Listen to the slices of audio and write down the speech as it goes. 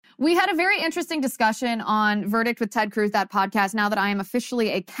We had a very interesting discussion on Verdict with Ted Cruz, that podcast, now that I am officially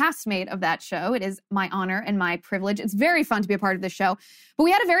a castmate of that show. It is my honor and my privilege. It's very fun to be a part of this show. But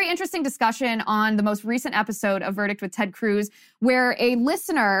we had a very interesting discussion on the most recent episode of Verdict with Ted Cruz, where a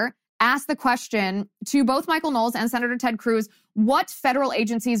listener asked the question to both Michael Knowles and Senator Ted Cruz, what federal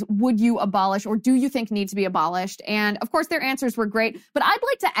agencies would you abolish or do you think need to be abolished? And of course, their answers were great. But I'd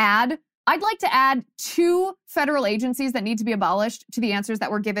like to add 2 federal agencies that need to be abolished to the answers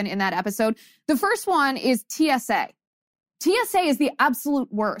that were given in that episode. The first one is TSA. TSA is the absolute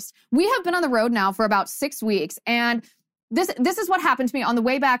worst. We have been on the road now for about 6 weeks, and this is what happened to me on the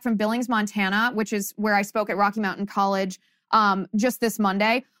way back from Billings, Montana, which is where I spoke at Rocky Mountain College just this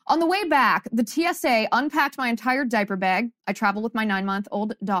Monday. On the way back, the TSA unpacked my entire diaper bag. I traveled with my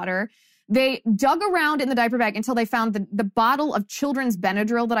 9-month-old daughter. They dug around in the diaper bag until they found the bottle of children's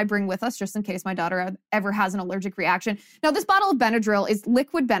Benadryl that I bring with us, just in case my daughter ever has an allergic reaction. Now, this bottle of Benadryl is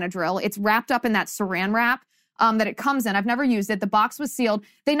liquid Benadryl. It's wrapped up in that saran wrap that it comes in. I've never used it. The box was sealed.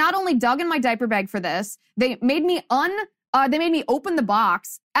 They not only dug in my diaper bag for this, they made me open the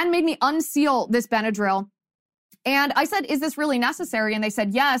box and made me unseal this Benadryl. And I said, is this really necessary? And they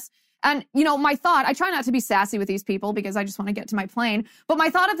said, yes. And, my thought, I try not to be sassy with these people because I just want to get to my plane. But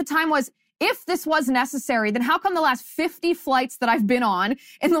my thought at the time was, if this was necessary, then how come the last 50 flights that I've been on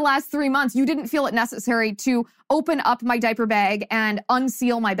in the last 3 months, you didn't feel it necessary to open up my diaper bag and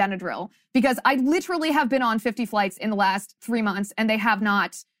unseal my Benadryl? Because I literally have been on 50 flights in the last 3 months and they have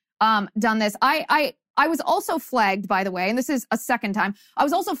not done this. I was also flagged, by the way, and this is a second time, I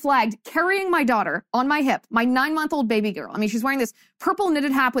was also flagged carrying my daughter on my hip, my 9-month-old baby girl. I mean, she's wearing this purple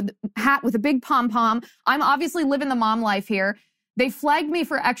knitted hat with a big pom-pom. I'm obviously living the mom life here. They flagged me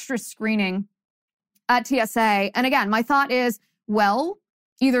for extra screening at TSA. And again, my thought is, well,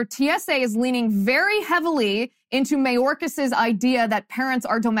 either TSA is leaning very heavily into Mayorkas's idea that parents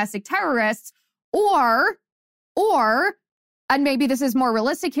are domestic terrorists, or and maybe this is more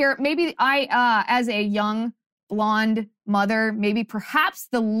realistic here, maybe I, as a young blonde mother, maybe perhaps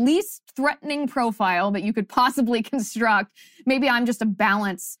the least threatening profile that you could possibly construct, maybe I'm just a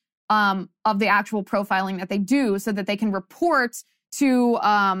balance of the actual profiling that they do so that they can report to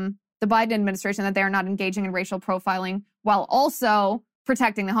the Biden administration that they are not engaging in racial profiling while also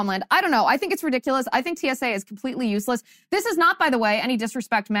protecting the homeland. I don't know. I think it's ridiculous. I think TSA is completely useless. This is not, by the way, any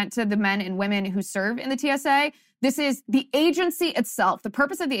disrespect meant to the men and women who serve in the TSA. This is the agency itself. The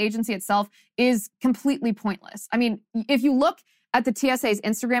purpose of the agency itself is completely pointless. I mean, if you look at the TSA's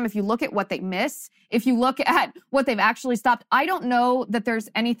Instagram, if you look at what they miss, if you look at what they've actually stopped, I don't know that there's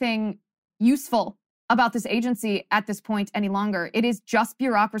anything useful about this agency at this point any longer. It is just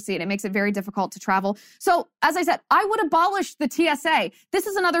bureaucracy, and it makes it very difficult to travel. So, as I said, I would abolish the TSA. This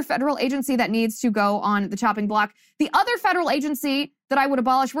is another federal agency that needs to go on the chopping block. The other federal agency that I would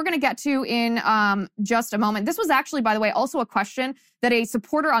abolish, we're going to get to in just a moment. This was actually, by the way, also a question that a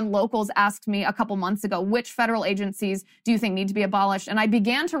supporter on Locals asked me a couple months ago. Which federal agencies do you think need to be abolished? And I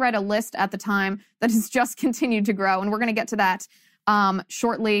began to write a list at the time that has just continued to grow, and we're going to get to that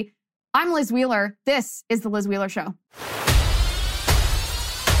shortly. I'm Liz Wheeler. This is The Liz Wheeler Show.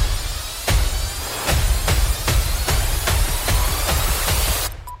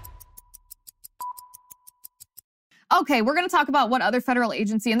 Okay, we're going to talk about what other federal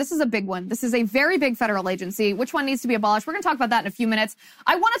agency, and this is a big one. This is a very big federal agency. Which one needs to be abolished? We're going to talk about that in a few minutes.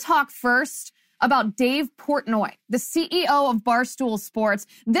 I want to talk first about Dave Portnoy, the CEO of Barstool Sports.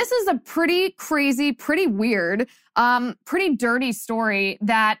 This is a pretty crazy, pretty weird, pretty dirty story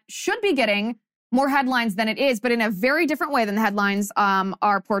that should be getting more headlines than it is, but in a very different way than the headlines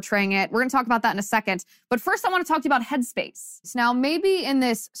are portraying it. We're going to talk about that in a second. But first, I want to talk to you about Headspace. Now, maybe in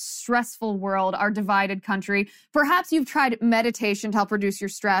this stressful world, our divided country, perhaps you've tried meditation to help reduce your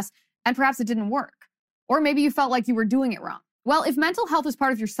stress, and perhaps it didn't work. Or maybe you felt like you were doing it wrong. Well, if mental health is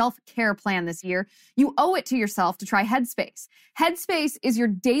part of your self-care plan this year, you owe it to yourself to try Headspace. Headspace is your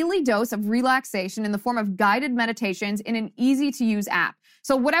daily dose of relaxation in the form of guided meditations in an easy-to-use app.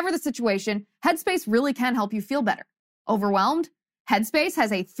 So whatever the situation, Headspace really can help you feel better. Overwhelmed? Headspace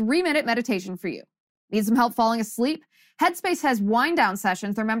has a 3-minute meditation for you. Need some help falling asleep? Headspace has wind-down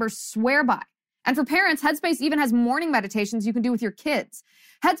sessions their members swear by. And for parents, Headspace even has morning meditations you can do with your kids.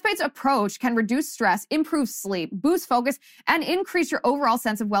 Headspace's approach can reduce stress, improve sleep, boost focus, and increase your overall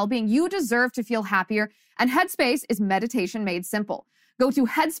sense of well-being. You deserve to feel happier, and Headspace is meditation made simple. Go to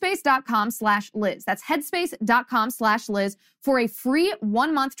headspace.com/Liz. That's headspace.com/Liz for a free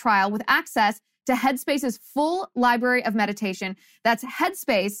 1-month trial with access to Headspace's full library of meditation. That's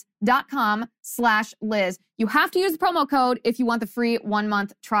headspace.com/Liz. You have to use the promo code if you want the free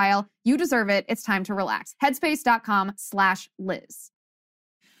 1-month trial. You deserve it. It's time to relax. Headspace.com/Liz.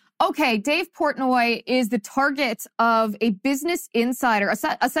 okay, Dave Portnoy is the target of a Business Insider,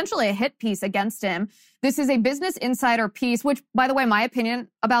 essentially a hit piece against him. This is a Business Insider piece, which, by the way, my opinion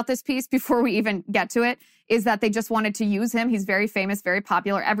about this piece, before we even get to it, is that they just wanted to use him. He's very famous, very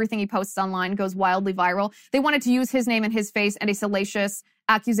popular. Everything he posts online goes wildly viral. They wanted to use his name and his face and a salacious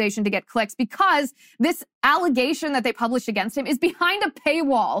accusation to get clicks, because this allegation that they published against him is behind a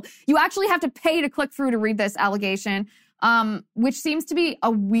paywall. You actually have to pay to click through to read this allegation, which seems to be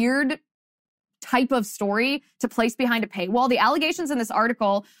a weird type of story to place behind a paywall. The allegations in this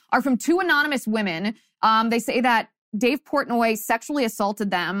article are from two anonymous women. They say that Dave Portnoy sexually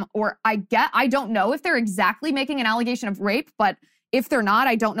assaulted them, or I don't know if they're exactly making an allegation of rape, but if they're not,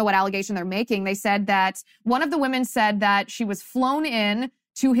 I don't know what allegation they're making. They said that one of the women said that she was flown in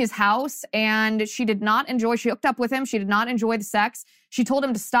to his house and she hooked up with him. She did not enjoy the sex. She told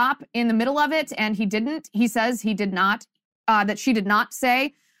him to stop in the middle of it, and he didn't. He says he did not, that she did not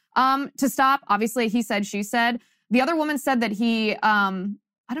say to stop. Obviously, he said, she said. The other woman said that he, I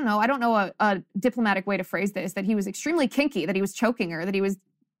don't know a diplomatic way to phrase this, that he was extremely kinky, that he was choking her, that he was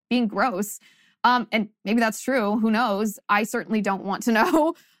being gross. And maybe that's true. Who knows? I certainly don't want to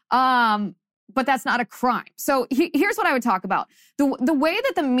know. But that's not a crime. So here's what I would talk about. The way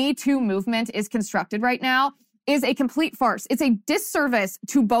that the Me Too movement is constructed right now is a complete farce. It's a disservice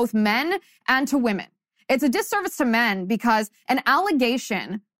to both men and to women. It's a disservice to men because an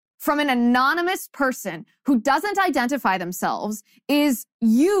allegation from an anonymous person who doesn't identify themselves is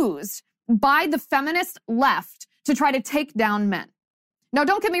used by the feminist left to try to take down men. Now,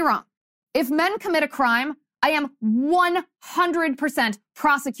 don't get me wrong. If men commit a crime, I am 100%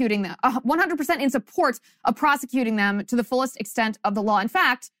 prosecuting them, 100% in support of prosecuting them to the fullest extent of the law. In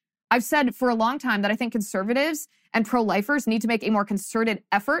fact, I've said for a long time that I think conservatives and pro-lifers need to make a more concerted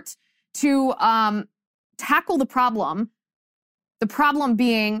effort to tackle the problem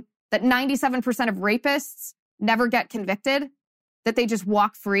being that 97% of rapists never get convicted, that they just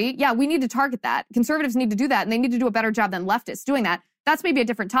walk free. Yeah, we need to target that. Conservatives need to do that, and they need to do a better job than leftists doing that. That's maybe a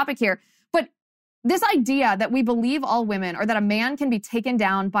different topic here. But this idea that we believe all women, or that a man can be taken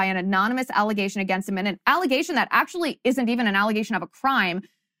down by an anonymous allegation against him, and an allegation that actually isn't even an allegation of a crime,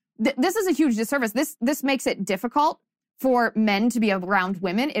 this is a huge disservice. This makes it difficult for men to be around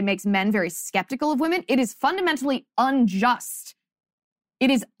women. It makes men very skeptical of women. It is fundamentally unjust.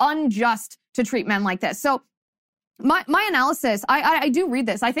 It is unjust to treat men like this. So my analysis, I do read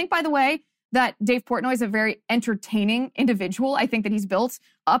this. I think, by the way, that Dave Portnoy is a very entertaining individual. I think that he's built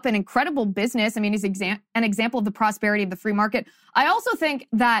up an incredible business. I mean, he's an example of the prosperity of the free market. I also think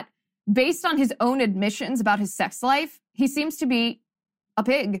that based on his own admissions about his sex life, he seems to be a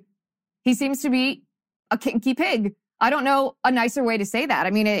pig. He seems to be a kinky pig. I don't know a nicer way to say that. I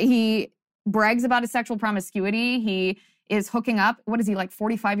mean, he brags about his sexual promiscuity. He is hooking up. What is he, like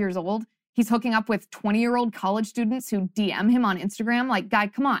 45 years old? He's hooking up with 20-year-old college students who DM him on Instagram. Like, guy,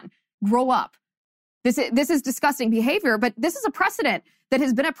 come on. Grow up. This is disgusting behavior, but this is a precedent that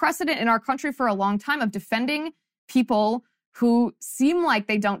has been a precedent in our country for a long time of defending people who seem like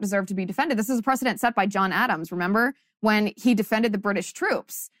they don't deserve to be defended. This is a precedent set by John Adams, remember, when he defended the British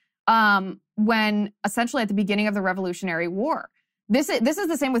troops, when essentially at the beginning of the Revolutionary War. This is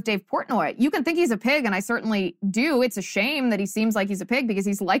the same with Dave Portnoy. You can think he's a pig, and I certainly do. It's a shame that he seems like he's a pig because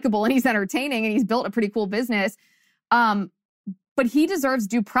he's likable and he's entertaining and he's built a pretty cool business. But he deserves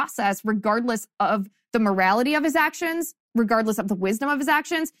due process regardless of the morality of his actions, regardless of the wisdom of his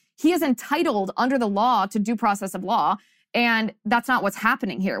actions. He is entitled under the law to due process of law. And that's not what's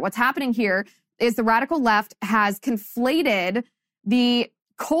happening here. What's happening here is the radical left has conflated the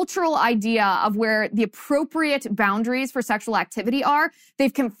cultural idea of where the appropriate boundaries for sexual activity are.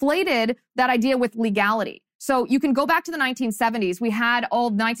 They've conflated that idea with legality. So you can go back to the 1970s. We had all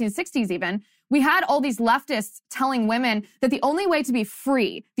 1960s even. We had all these leftists telling women that the only way to be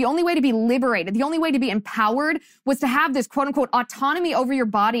free, the only way to be liberated, the only way to be empowered was to have this quote unquote autonomy over your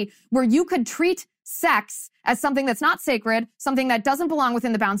body where you could treat sex as something that's not sacred, something that doesn't belong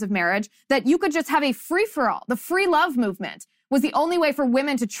within the bounds of marriage, that you could just have a free-for-all. The free love movement was the only way for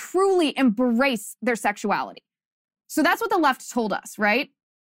women to truly embrace their sexuality. So that's what the left told us, right?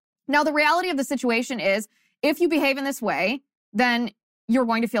 Now, the reality of the situation is if you behave in this way, then you're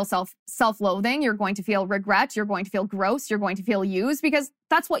going to feel self-loathing. You're going to feel regret. You're going to feel gross. You're going to feel used because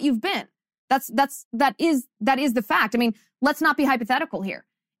that's what you've been. That is the fact. I mean, let's not be hypothetical here.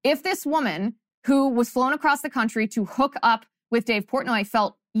 If this woman who was flown across the country to hook up with Dave Portnoy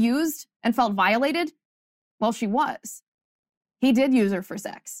felt used and felt violated, well, she was. He did use her for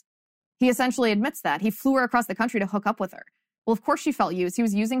sex. He essentially admits that. He flew her across the country to hook up with her. Well, of course she felt used. He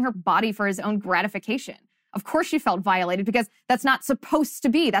was using her body for his own gratification. Of course she felt violated because that's not supposed to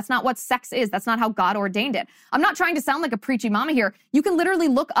be. That's not what sex is. That's not how God ordained it. I'm not trying to sound like a preachy mama here. You can literally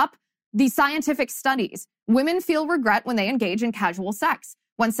look up the scientific studies. Women feel regret when they engage in casual sex,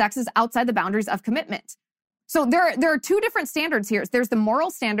 when sex is outside the boundaries of commitment. So there are two different standards here. There's the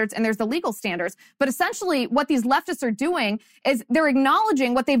moral standards and there's the legal standards. But essentially what these leftists are doing is they're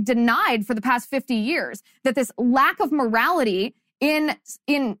acknowledging what they've denied for the past 50 years, that this lack of morality in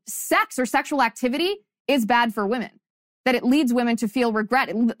sex or sexual activity is bad for women, that it leads women to feel regret.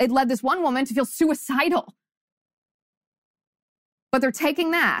 It led this one woman to feel suicidal. But they're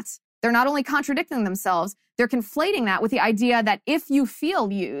taking that. They're not only contradicting themselves, they're conflating that with the idea that if you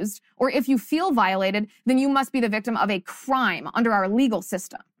feel used or if you feel violated, then you must be the victim of a crime under our legal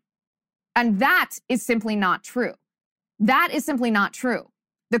system. And that is simply not true. That is simply not true.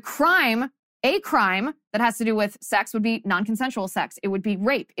 The crime, a crime that has to do with sex would be non-consensual sex. It would be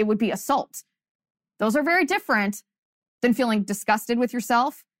rape. It would be assault. Those are very different than feeling disgusted with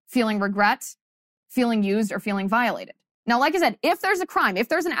yourself, feeling regret, feeling used, or feeling violated. Now, like I said, if there's a crime, if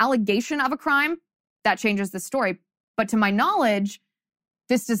there's an allegation of a crime, that changes the story. But to my knowledge,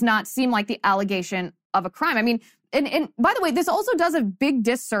 this does not seem like the allegation of a crime. I mean, and by the way, this also does a big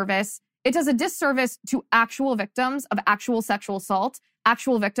disservice. It does a disservice to actual victims of actual sexual assault,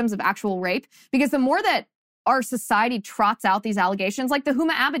 actual victims of actual rape, because the more that our society trots out these allegations, like the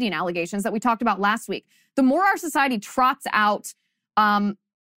Huma Abedin allegations that we talked about last week, the more our society trots out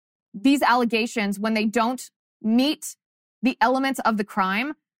these allegations when they don't meet the elements of the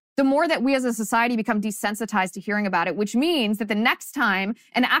crime, the more that we as a society become desensitized to hearing about it, which means that the next time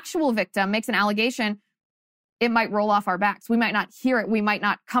an actual victim makes an allegation, it might roll off our backs. We might not hear it. We might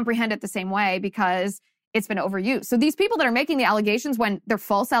not comprehend it the same way because it's been overused. So these people that are making the allegations when they're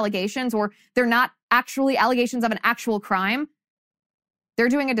false allegations or they're not actually allegations of an actual crime, they're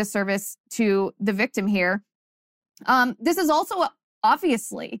doing a disservice to the victim here. This is also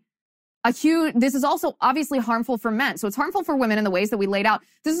obviously harmful for men. So it's harmful for women in the ways that we laid out.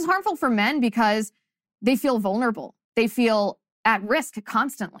 This is harmful for men because they feel vulnerable. They feel at risk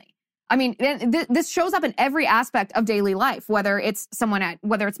constantly. I mean, this shows up in every aspect of daily life, whether it's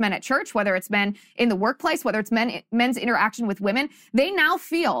men at church, whether it's men in the workplace, whether it's men's interaction with women. They now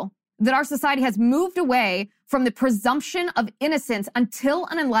feel that our society has moved away from the presumption of innocence until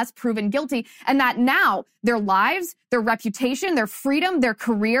and unless proven guilty, and that now their lives, their reputation, their freedom, their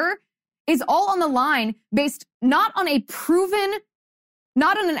career is all on the line based not on an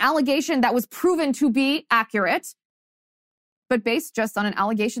allegation that was proven to be accurate, but based just on an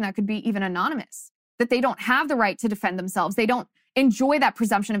allegation that could be even anonymous, that they don't have the right to defend themselves. They don't enjoy that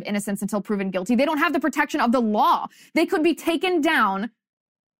presumption of innocence until proven guilty. They don't have the protection of the law. They could be taken down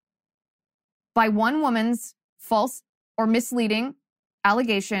by one woman's false or misleading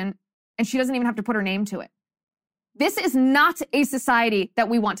allegation, and she doesn't even have to put her name to it. This is not a society that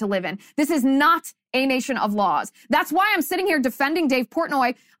we want to live in. This is not a nation of laws. That's why I'm sitting here defending Dave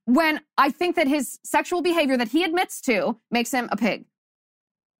Portnoy when I think that his sexual behavior that he admits to makes him a pig.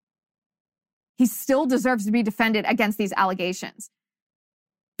 He still deserves to be defended against these allegations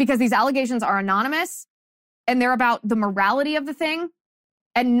because these allegations are anonymous and they're about the morality of the thing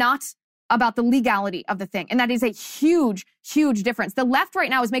and not about the legality of the thing. And that is a huge, huge difference. The left right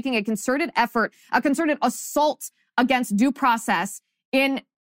now is making a concerted effort, a concerted assault against due process in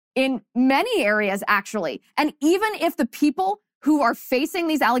many areas, actually. And even if the people who are facing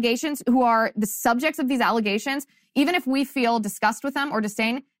these allegations, who are the subjects of these allegations, even if we feel disgust with them or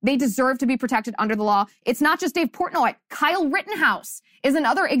disdain, they deserve to be protected under the law. It's not just Dave Portnoy. Kyle Rittenhouse is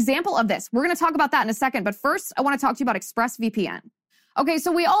another example of this. We're going to talk about that in a second. But first, I want to talk to you about ExpressVPN. Okay,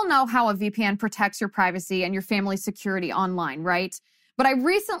 so we all know how a VPN protects your privacy and your family's security online, right? But I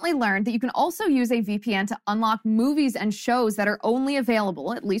recently learned that you can also use a VPN to unlock movies and shows that are only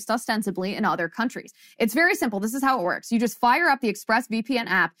available, at least ostensibly, in other countries. It's very simple. This is how it works. You just fire up the ExpressVPN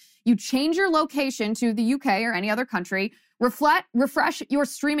app, you change your location to the UK or any other country, refresh your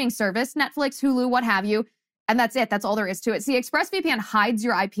streaming service, Netflix, Hulu, what have you, and that's it. That's all there is to it. See, ExpressVPN hides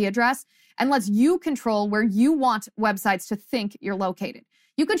your IP address and lets you control where you want websites to think you're located.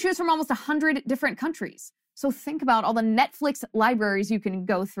 You can choose from almost 100 different countries. So think about all the Netflix libraries you can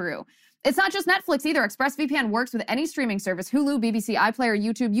go through. It's not just Netflix either. ExpressVPN works with any streaming service, Hulu, BBC, iPlayer,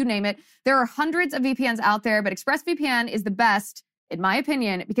 YouTube, you name it. There are hundreds of VPNs out there, but ExpressVPN is the best, in my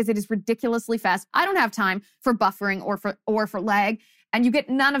opinion, because it is ridiculously fast. I don't have time for buffering or for lag, and you get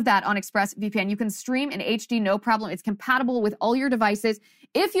none of that on ExpressVPN. You can stream in HD, no problem. It's compatible with all your devices.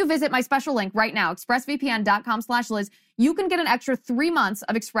 If you visit my special link right now, expressvpn.com/Liz, you can get an extra 3 months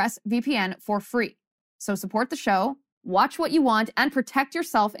of ExpressVPN for free. So support the show watch what you want, and protect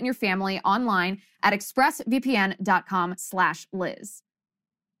yourself and your family online at expressvpn.com/Liz.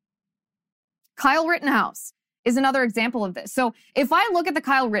 Kyle Rittenhouse is another example of this. So if I look at the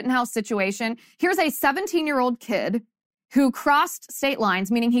Kyle Rittenhouse situation, here's a 17-year-old kid who crossed state lines,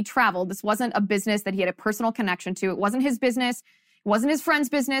 meaning he traveled. This wasn't a business that he had a personal connection to. It wasn't his business. It wasn't his friend's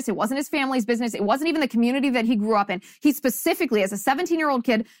business. It wasn't his family's business. It wasn't even the community that he grew up in. He specifically, as a 17-year-old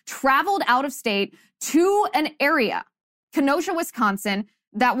kid, traveled out of state to an area, Kenosha, Wisconsin,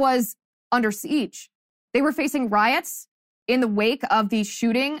 that was under siege. They were facing riots in the wake of the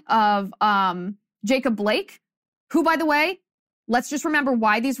shooting of Jacob Blake, who, by the way, let's just remember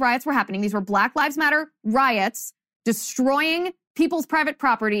why these riots were happening. These were Black Lives Matter riots, destroying people's private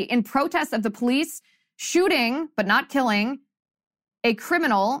property in protest of the police shooting, but not killing, a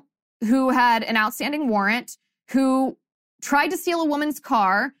criminal who had an outstanding warrant, who tried to steal a woman's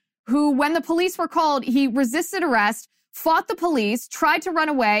car, who, when the police were called, he resisted arrest, fought the police, tried to run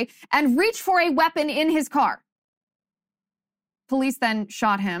away, and reached for a weapon in his car. Police then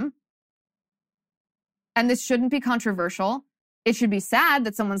shot him. And this shouldn't be controversial. It should be sad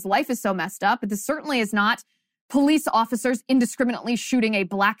that someone's life is so messed up, but this certainly is not police officers indiscriminately shooting a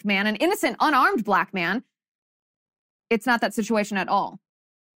black man, an innocent, unarmed black man. It's not that situation at all.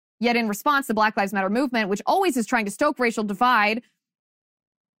 Yet in response, the Black Lives Matter movement, which always is trying to stoke racial divide,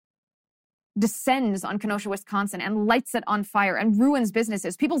 descends on Kenosha, Wisconsin, and lights it on fire and ruins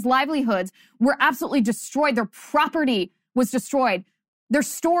businesses. People's livelihoods were absolutely destroyed. Their property was destroyed. Their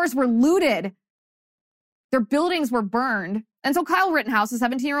stores were looted. Their buildings were burned. And so Kyle Rittenhouse, a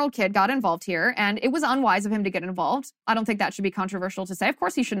 17-year-old kid, got involved here, and it was unwise of him to get involved. I don't think that should be controversial to say. Of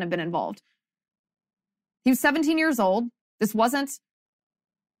course he shouldn't have been involved. He was 17 years old. This wasn't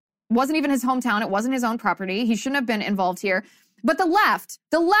even his hometown. It wasn't his own property. He shouldn't have been involved here. But the left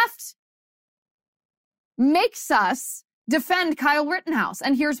makes us defend Kyle Rittenhouse.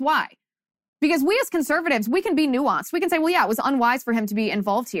 And here's why. Because we as conservatives, we can be nuanced. We can say, well, yeah, it was unwise for him to be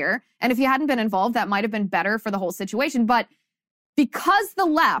involved here. And if he hadn't been involved, that might have been better for the whole situation. But because the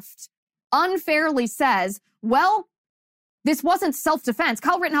left unfairly says, well, this wasn't self-defense.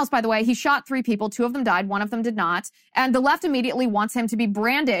 Kyle Rittenhouse, by the way, he shot 3 people. 2 of them died. 1 of them did not. And the left immediately wants him to be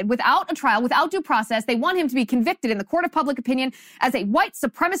branded without a trial, without due process. They want him to be convicted in the court of public opinion as a white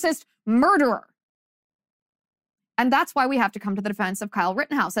supremacist murderer. And that's why we have to come to the defense of Kyle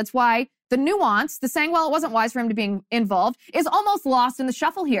Rittenhouse. That's why the nuance, the saying, well, it wasn't wise for him to be involved, is almost lost in the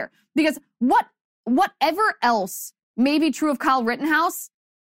shuffle here. Because whatever else may be true of Kyle Rittenhouse,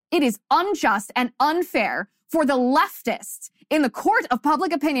 it is unjust and unfair for the leftists in the court of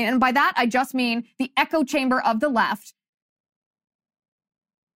public opinion, and by that I just mean the echo chamber of the left,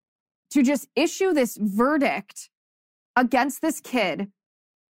 to just issue this verdict against this kid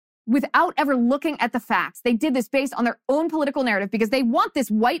without ever looking at the facts. They did this based on their own political narrative because they want this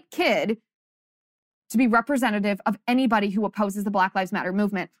white kid to be representative of anybody who opposes the Black Lives Matter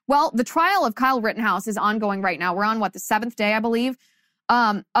movement. Well, the trial of Kyle Rittenhouse is ongoing right now. We're on, the 7th day, I believe,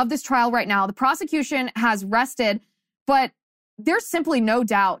 of this trial right now. The prosecution has rested, but there's simply no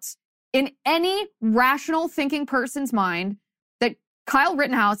doubt in any rational thinking person's mind that Kyle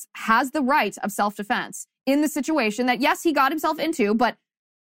Rittenhouse has the right of self-defense in the situation that, yes, he got himself into, but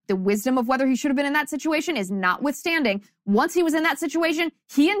the wisdom of whether he should have been in that situation is notwithstanding. Once he was in that situation,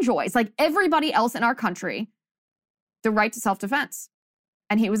 he enjoys, like everybody else in our country, the right to self-defense.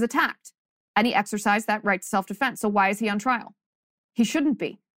 And he was attacked, and he exercised that right to self-defense. So why is he on trial? He shouldn't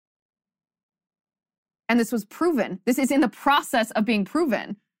be. And this was proven. This is in the process of being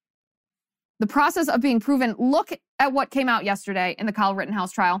proven. The process of being proven. Look at what came out yesterday in the Kyle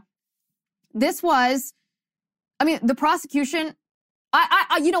Rittenhouse trial. This was, the prosecution,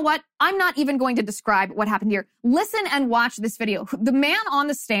 you know what? I'm not even going to describe what happened here. Listen and watch this video. The man on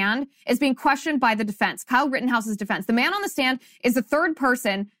the stand is being questioned by the defense, Kyle Rittenhouse's defense. The man on the stand is the third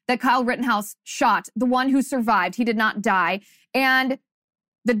person that Kyle Rittenhouse shot, the one who survived. He did not die. And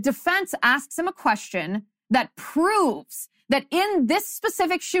the defense asks him a question that proves that in this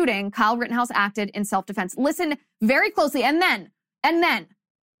specific shooting, Kyle Rittenhouse acted in self-defense. Listen very closely. And then,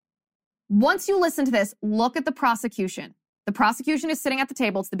 once you listen to this, look at the prosecution. The prosecution is sitting at the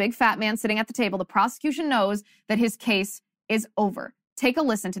table. It's the big fat man sitting at the table. The prosecution knows that his case is over. Take a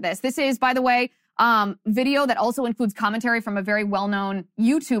listen to this. This is, by the way, video that also includes commentary from a very well-known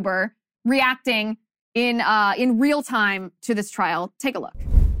YouTuber reacting in real time to this trial. Take a look.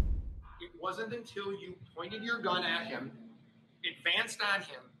 It wasn't until you pointed your gun at him, advanced on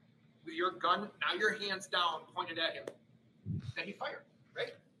him, with your gun, now your hands down, pointed at him, that he fired,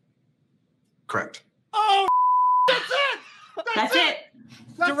 right? Correct. Oh, that's it! That's it.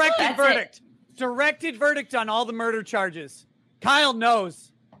 Directed That's verdict. Directed verdict on all the murder charges. Kyle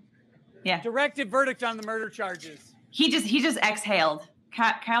knows. Yeah. Directed verdict on the murder charges. He just exhaled.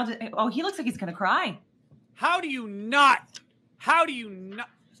 Kyle he looks like he's going to cry. How do you not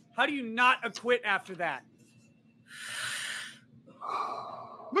acquit after that?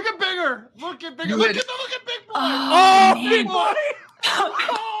 Look at Bigger. Look at Big Boy. Oh, Big Boy.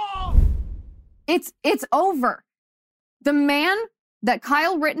 Oh. It's over. The man that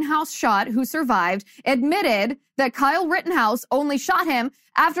Kyle Rittenhouse shot, who survived, admitted that Kyle Rittenhouse only shot him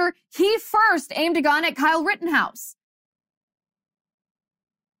after he first aimed a gun at Kyle Rittenhouse.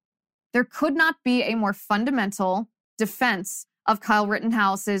 There could not be a more fundamental defense of Kyle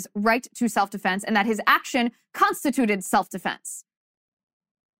Rittenhouse's right to self-defense, and that his action constituted self-defense.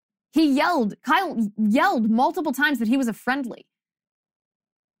 Kyle yelled multiple times that he was a friendly.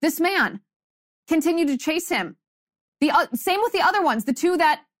 This man continued to chase him. Same with the other ones, the two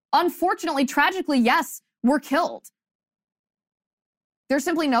that unfortunately, tragically, yes, were killed. There's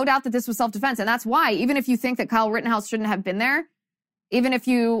simply no doubt that this was self-defense. And that's why, even if you think that Kyle Rittenhouse shouldn't have been there, even if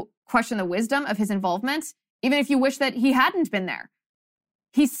you question the wisdom of his involvement, even if you wish that he hadn't been there,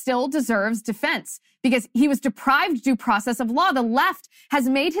 he still deserves defense because he was deprived due process of law. The left has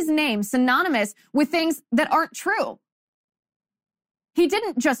made his name synonymous with things that aren't true. He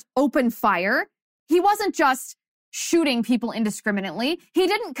didn't just open fire. He wasn't just shooting people indiscriminately. He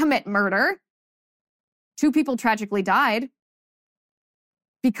didn't commit murder. 2 people tragically died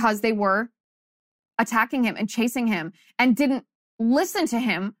because they were attacking him and chasing him and didn't listen to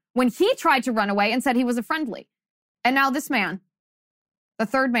him when he tried to run away and said he was a friendly. And now this man, the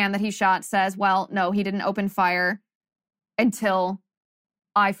third man that he shot, says, well, no, he didn't open fire until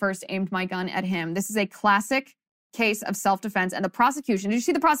I first aimed my gun at him. This is a classic case of self-defense. And the prosecution, did you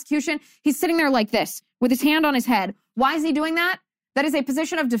see the prosecution? He's sitting there like this with his hand on his head. Why is he doing that? That is a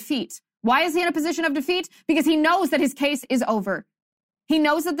position of defeat. Why is he in a position of defeat? Because he knows that his case is over. He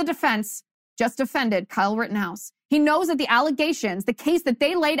knows that the defense just defended Kyle Rittenhouse. He knows that the allegations, the case that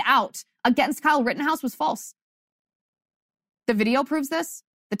they laid out against Kyle Rittenhouse was false. The video proves this.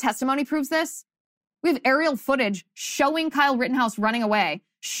 The testimony proves this. We have aerial footage showing Kyle Rittenhouse running away,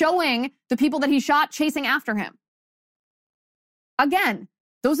 showing the people that he shot chasing after him. Again,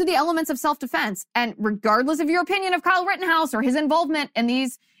 those are the elements of self-defense. And regardless of your opinion of Kyle Rittenhouse or his involvement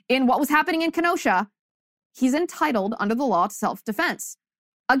in what was happening in Kenosha, he's entitled under the law to self-defense.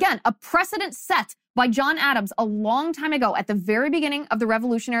 Again, a precedent set by John Adams a long time ago at the very beginning of the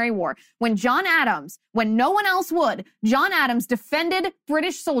Revolutionary War. When no one else would, John Adams defended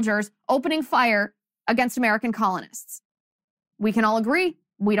British soldiers opening fire against American colonists. We can all agree.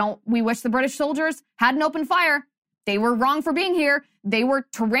 We wish the British soldiers hadn't opened fire. They were wrong for being here. They were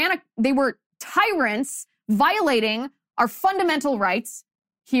tyrants violating our fundamental rights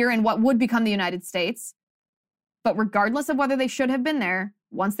here in what would become the United States. But regardless of whether they should have been there,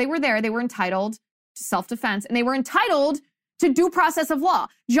 once they were there, they were entitled to self-defense, and they were entitled to due process of law.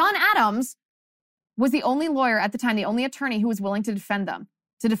 John Adams was the only lawyer at the time, the only attorney who was willing to defend them,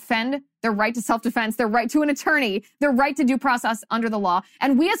 to defend their right to self-defense, their right to an attorney, their right to due process under the law.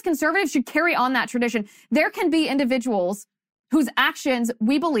 And we as conservatives should carry on that tradition. There can be individuals whose actions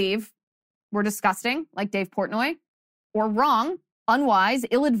we believe were disgusting, like Dave Portnoy, or wrong, unwise,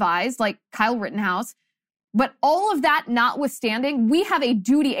 ill-advised, like Kyle Rittenhouse. But all of that notwithstanding, we have a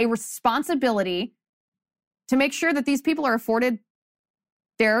duty, a responsibility to make sure that these people are afforded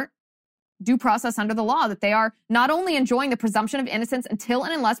their due process under the law, that they are not only enjoying the presumption of innocence until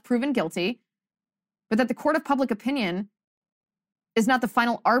and unless proven guilty, but that the court of public opinion is not the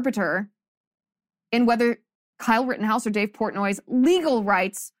final arbiter in whether Kyle Rittenhouse or Dave Portnoy's legal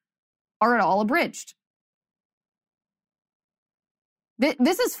rights are at all abridged.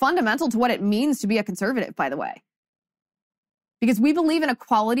 This is fundamental to what it means to be a conservative, by the way. Because we believe in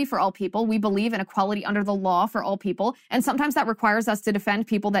equality for all people. We believe in equality under the law for all people. And sometimes that requires us to defend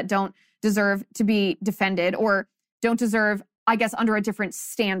people that don't deserve to be defended or don't deserve, I guess, under a different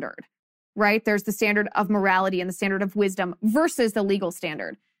standard, right? There's the standard of morality and the standard of wisdom versus the legal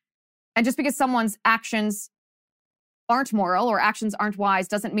standard. And just because someone's actions aren't moral or actions aren't wise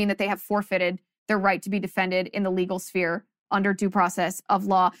doesn't mean that they have forfeited their right to be defended in the legal sphere under due process of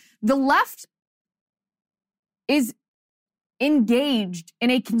law. The left is engaged in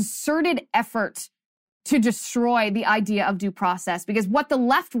a concerted effort to destroy the idea of due process, because what the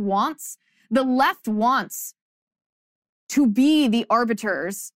left wants to be the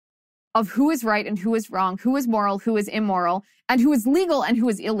arbiters of who is right and who is wrong, who is moral, who is immoral, and who is legal and who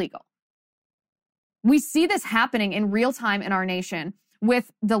is illegal. We see this happening in real time in our nation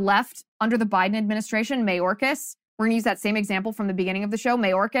with the left under the Biden administration, Mayorkas. We're going to use that same example from the beginning of the show.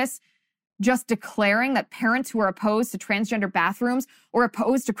 Mayorkas just declaring that parents who are opposed to transgender bathrooms or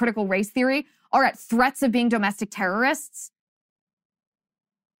opposed to critical race theory are at threats of being domestic terrorists.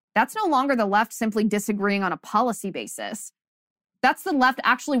 That's no longer the left simply disagreeing on a policy basis. That's the left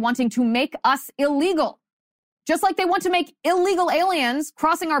actually wanting to make us illegal. Just like they want to make illegal aliens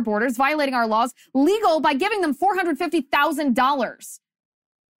crossing our borders, violating our laws, legal by giving them $450,000.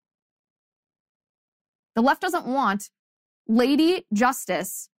 The left doesn't want Lady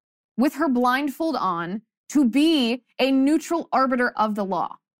Justice with her blindfold on to be a neutral arbiter of the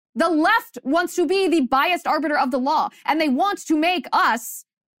law. The left wants to be the biased arbiter of the law, and they want to make us,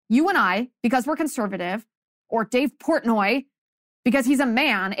 you and I, because we're conservative, or Dave Portnoy, because he's a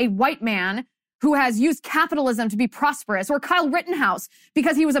man, a white man, who has used capitalism to be prosperous, or Kyle Rittenhouse,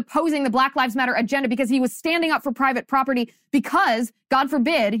 because he was opposing the Black Lives Matter agenda, because he was standing up for private property, because, God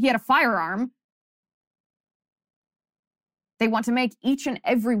forbid, he had a firearm. They want to make each and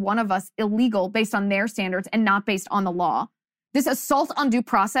every one of us illegal based on their standards and not based on the law. This assault on due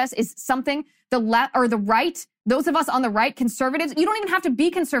process is something the left or the right, those of us on the right, conservatives, you don't even have to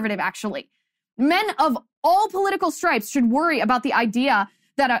be conservative, actually. Men of all political stripes should worry about the idea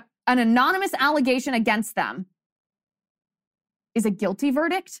that an anonymous allegation against them is a guilty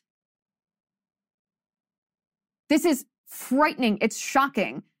verdict. This is frightening. It's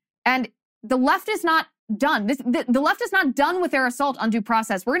shocking. And the left is not done. The left is not done with their assault on due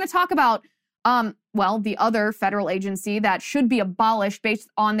process. We're going to talk about, the other federal agency that should be abolished based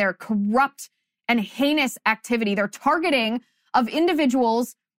on their corrupt and heinous activity. Their targeting of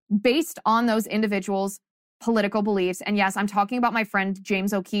individuals based on those individuals' political beliefs. And yes, I'm talking about my friend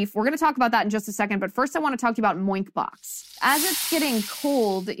James O'Keefe. We're going to talk about that in just a second. But first, I want to talk to you about Moinkbox. As it's getting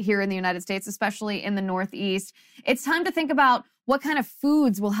cold here in the United States, especially in the Northeast, it's time to think about what kind of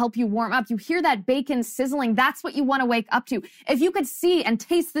foods will help you warm up. You hear that bacon sizzling. That's what you want to wake up to. If you could see and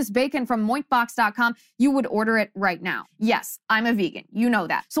taste this bacon from Moinkbox.com, you would order it right now. Yes, I'm a vegan. You know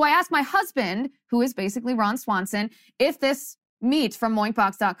that. So I asked my husband, who is basically Ron Swanson, if this meat from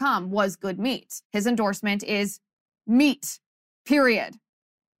Moinkbox.com was good meat. His endorsement is meat, period.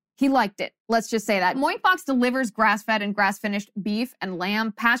 He liked it. Let's just say that. Moinkbox delivers grass-fed and grass-finished beef and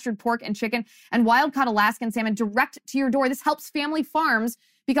lamb, pastured pork and chicken, and wild-caught Alaskan salmon direct to your door. This helps family farms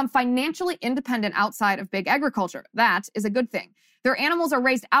become financially independent outside of big agriculture. That is a good thing. Their animals are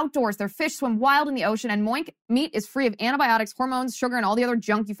raised outdoors. Their fish swim wild in the ocean, and Moink meat is free of antibiotics, hormones, sugar, and all the other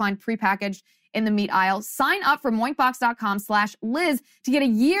junk you find prepackaged in the meat aisle. Sign up for Moinkbox.com/Liz to get a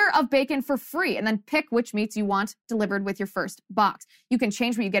year of bacon for free, and then pick which meats you want delivered with your first box. You can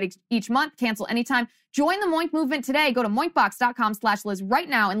change what you get each month, cancel anytime. Join the Moink movement today. Go to Moinkbox.com/Liz right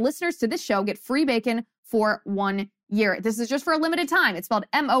now, and listeners to this show get free bacon for 1 year. This is just for a limited time. It's spelled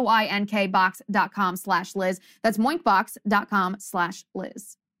Moink box.com/Liz. That's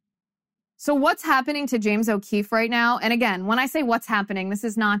Moinkbox.com/Liz. So what's happening to James O'Keefe right now? And again, when I say what's happening, this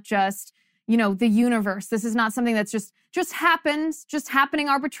is not just the universe. This is not something that's just happens, just happening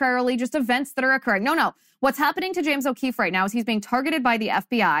arbitrarily, just events that are occurring. No. What's happening to James O'Keefe right now is he's being targeted by the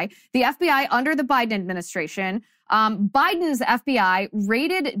FBI. The FBI under the Biden administration, Biden's FBI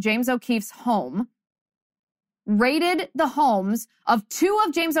raided James O'Keefe's home, raided the homes of 2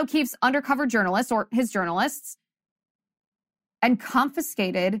 of James O'Keefe's undercover journalists or his journalists, and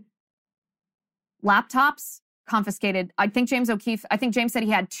confiscated laptops, confiscated. I think James said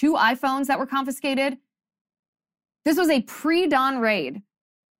he had 2 iPhones that were confiscated. This was a pre-dawn raid.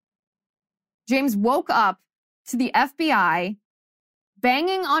 James woke up to the FBI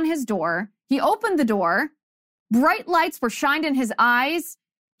banging on his door. He opened the door. Bright lights were shined in his eyes.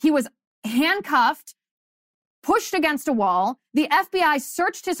 He was handcuffed, pushed against a wall. The FBI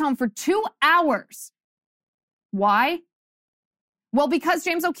searched his home for 2 hours. Why? Well, because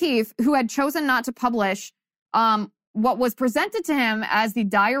James O'Keefe, who had chosen not to publish what was presented to him as the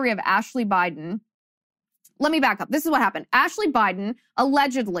diary of Ashley Biden. Let me back up. This is what happened. Ashley Biden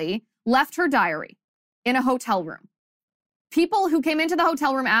allegedly left her diary in a hotel room. People who came into the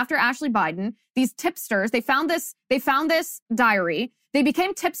hotel room after Ashley Biden, these tipsters, they found this diary. They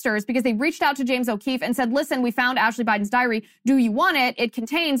became tipsters because they reached out to James O'Keefe and said, listen, we found Ashley Biden's diary. Do you want it? It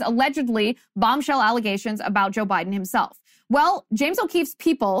contains allegedly bombshell allegations about Joe Biden himself. Well, James O'Keefe's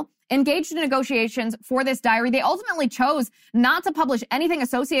people engaged in negotiations for this diary. They ultimately chose not to publish anything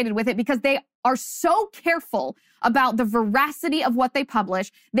associated with it because they are so careful about the veracity of what they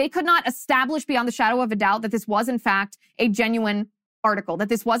publish. They could not establish beyond the shadow of a doubt that this was, in fact, a genuine article, that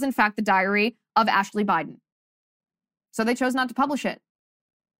this was, in fact, the diary of Ashley Biden. So they chose not to publish it.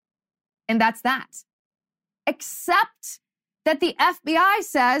 And that's that. Except that the FBI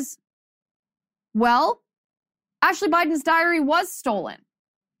says, well, Ashley Biden's diary was stolen.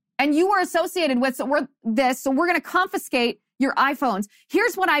 and you were associated with so we're going to confiscate your iPhones.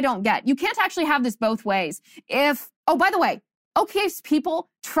 Here's what I don't get. You can't actually have this both ways. By the way, O'Keefe's people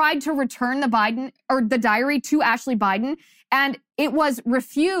tried to return the diary to Ashley Biden, and it was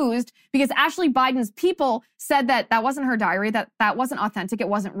refused because Ashley Biden's people said that wasn't her diary, that wasn't authentic, it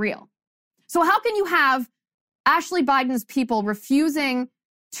wasn't real. So how can you have Ashley Biden's people refusing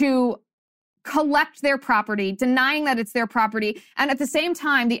to collect their property, denying that it's their property, and at the same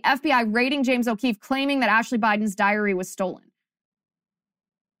time, the FBI raiding James O'Keefe, claiming that Ashley Biden's diary was stolen?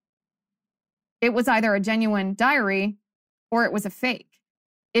 It was either a genuine diary or it was a fake.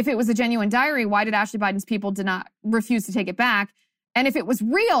 If it was a genuine diary, why did Ashley Biden's people refuse to take it back? And if it was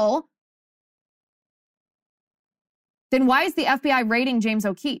real, then why is the FBI raiding James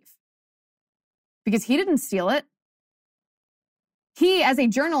O'Keefe? Because he didn't steal it. He, as a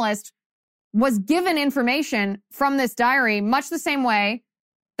journalist, was given information from this diary much the same way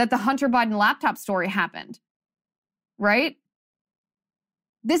that the Hunter Biden laptop story happened, right?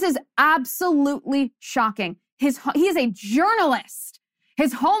 This is absolutely shocking. He is a journalist.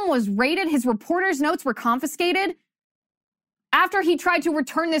 His home was raided. His reporter's notes were confiscated after he tried to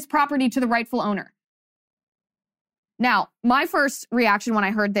return this property to the rightful owner. Now, my first reaction when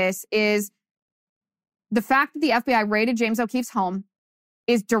I heard this is the fact that the FBI raided James O'Keefe's home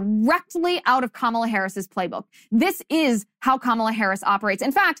is directly out of Kamala Harris's playbook. This is how Kamala Harris operates.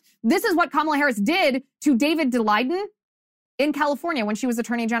 In fact, this is what Kamala Harris did to David Daleiden in California when she was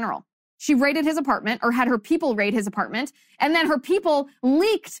Attorney General. She raided his apartment, or had her people raid his apartment, and then her people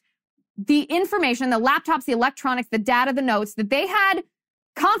leaked the information, the laptops, the electronics, the data, the notes that they had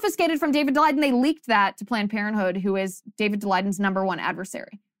confiscated from David Daleiden. They leaked that to Planned Parenthood, who is David Daleiden's number one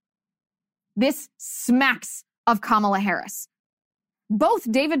adversary. This smacks of Kamala Harris.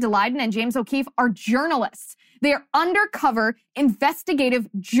 Both David Daleiden and James O'Keefe are journalists. They are undercover investigative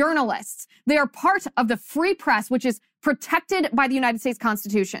journalists. They are part of the free press, which is protected by the United States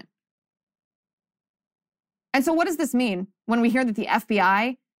Constitution. And so what does this mean when we hear that the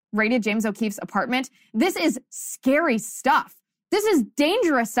FBI raided James O'Keefe's apartment? This is scary stuff. This is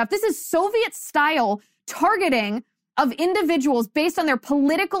dangerous stuff. This is Soviet-style targeting of individuals based on their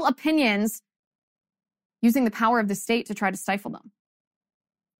political opinions, using the power of the state to try to stifle them.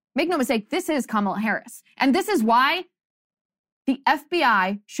 Make no mistake, this is Kamala Harris. And this is why the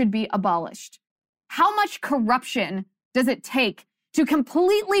FBI should be abolished. How much corruption does it take to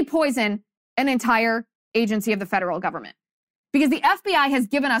completely poison an entire agency of the federal government? Because the FBI has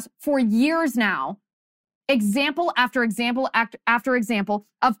given us for years now example after example after example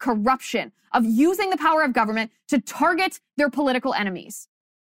of corruption, of using the power of government to target their political enemies.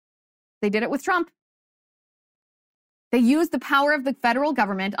 They did it with Trump. They used the power of the federal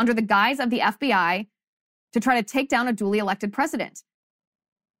government under the guise of the FBI to try to take down a duly elected president.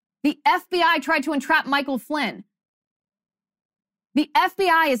 The FBI tried to entrap Michael Flynn. The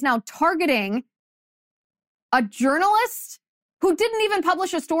FBI is now targeting a journalist who didn't even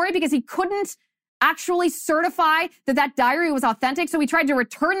publish a story because he couldn't actually certify that diary was authentic. So he tried to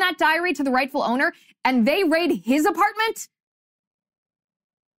return that diary to the rightful owner, and they raid his apartment.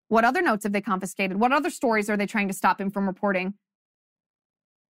 What other notes have they confiscated? What other stories are they trying to stop him from reporting?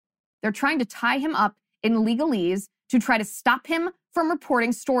 They're trying to tie him up in legalese to try to stop him from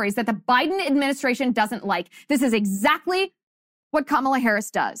reporting stories that the Biden administration doesn't like. This is exactly what Kamala Harris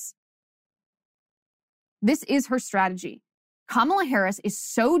does. This is her strategy. Kamala Harris is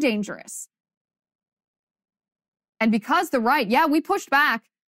so dangerous. And because the right, we pushed back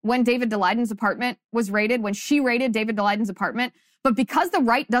when David Daleiden's apartment was raided, when she raided David Daleiden's apartment. But because the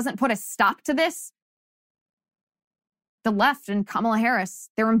right doesn't put a stop to this, the left and Kamala Harris,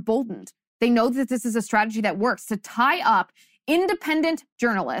 they're emboldened. They know that this is a strategy that works to tie up independent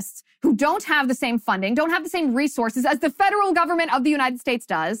journalists who don't have the same funding, don't have the same resources as the federal government of the United States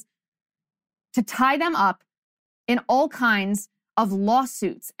does, to tie them up in all kinds of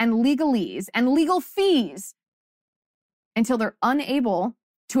lawsuits and legalese and legal fees until they're unable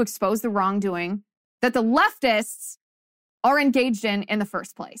to expose the wrongdoing that the leftists are engaged in the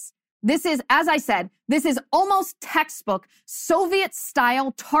first place. This is, as I said, this is almost textbook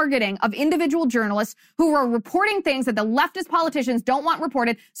Soviet-style targeting of individual journalists who are reporting things that the leftist politicians don't want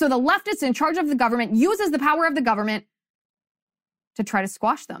reported. So the leftists in charge of the government uses the power of the government to try to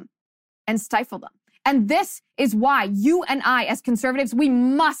squash them and stifle them. And this is why you and I, as conservatives, we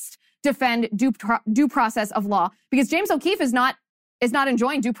must defend due process of law, because James O'Keefe is not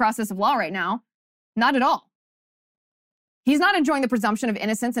enjoying due process of law right now. Not at all. He's not enjoying the presumption of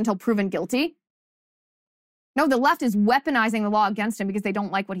innocence until proven guilty. No, the left is weaponizing the law against him because they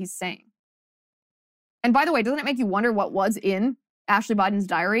don't like what he's saying. And by the way, doesn't it make you wonder what was in Ashley Biden's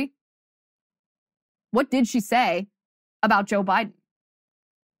diary? What did she say about Joe Biden?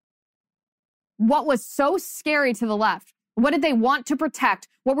 What was so scary to the left? What did they want to protect?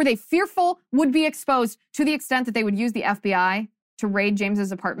 What were they fearful would be exposed to the extent that they would use the FBI to raid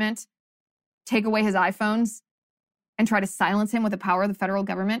James's apartment, take away his iPhones, and try to silence him with the power of the federal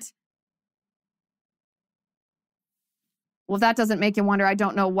government? Well, if that doesn't make you wonder, I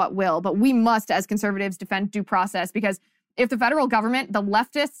don't know what will. But we must, as conservatives, defend due process, because if the federal government, the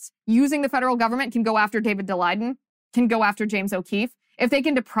leftists using the federal government can go after David Daleiden, can go after James O'Keefe, if they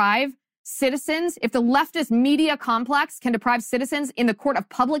can deprive citizens, if the leftist media complex can deprive citizens in the court of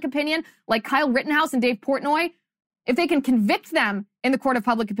public opinion, like Kyle Rittenhouse and Dave Portnoy, if they can convict them in the court of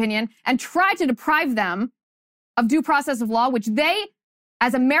public opinion and try to deprive them of due process of law, which they,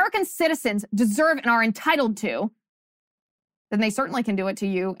 as American citizens, deserve and are entitled to, then they certainly can do it to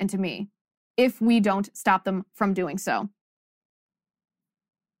you and to me if we don't stop them from doing so.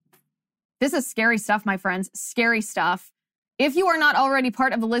 This is scary stuff, my friends. Scary stuff. If you are not already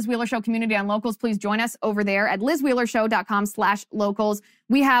part of the Liz Wheeler Show community on Locals, please join us over there at lizwheelershow.com/locals.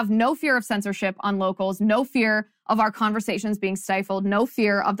 We have no fear of censorship on Locals, no fear of our conversations being stifled, no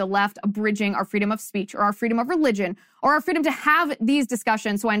fear of the left abridging our freedom of speech or our freedom of religion or our freedom to have these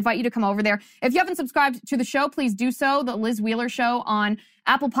discussions. So I invite you to come over there. If you haven't subscribed to the show, please do so. The Liz Wheeler Show on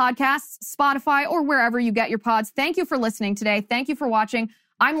Apple Podcasts, Spotify, or wherever you get your pods. Thank you for listening today. Thank you for watching.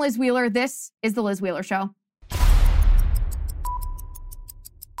 I'm Liz Wheeler. This is The Liz Wheeler Show.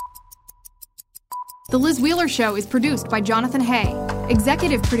 The Liz Wheeler Show is produced by Jonathan Hay,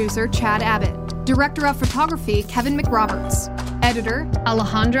 executive producer Chad Abbott, director of photography Kevin McRoberts, editor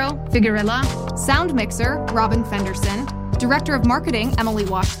Alejandro Figuerella, sound mixer Robin Fenderson, director of marketing Emily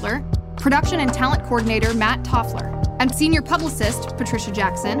Washler, production and talent coordinator Matt Toffler, and senior publicist Patricia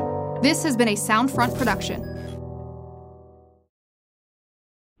Jackson. This has been a Soundfront production.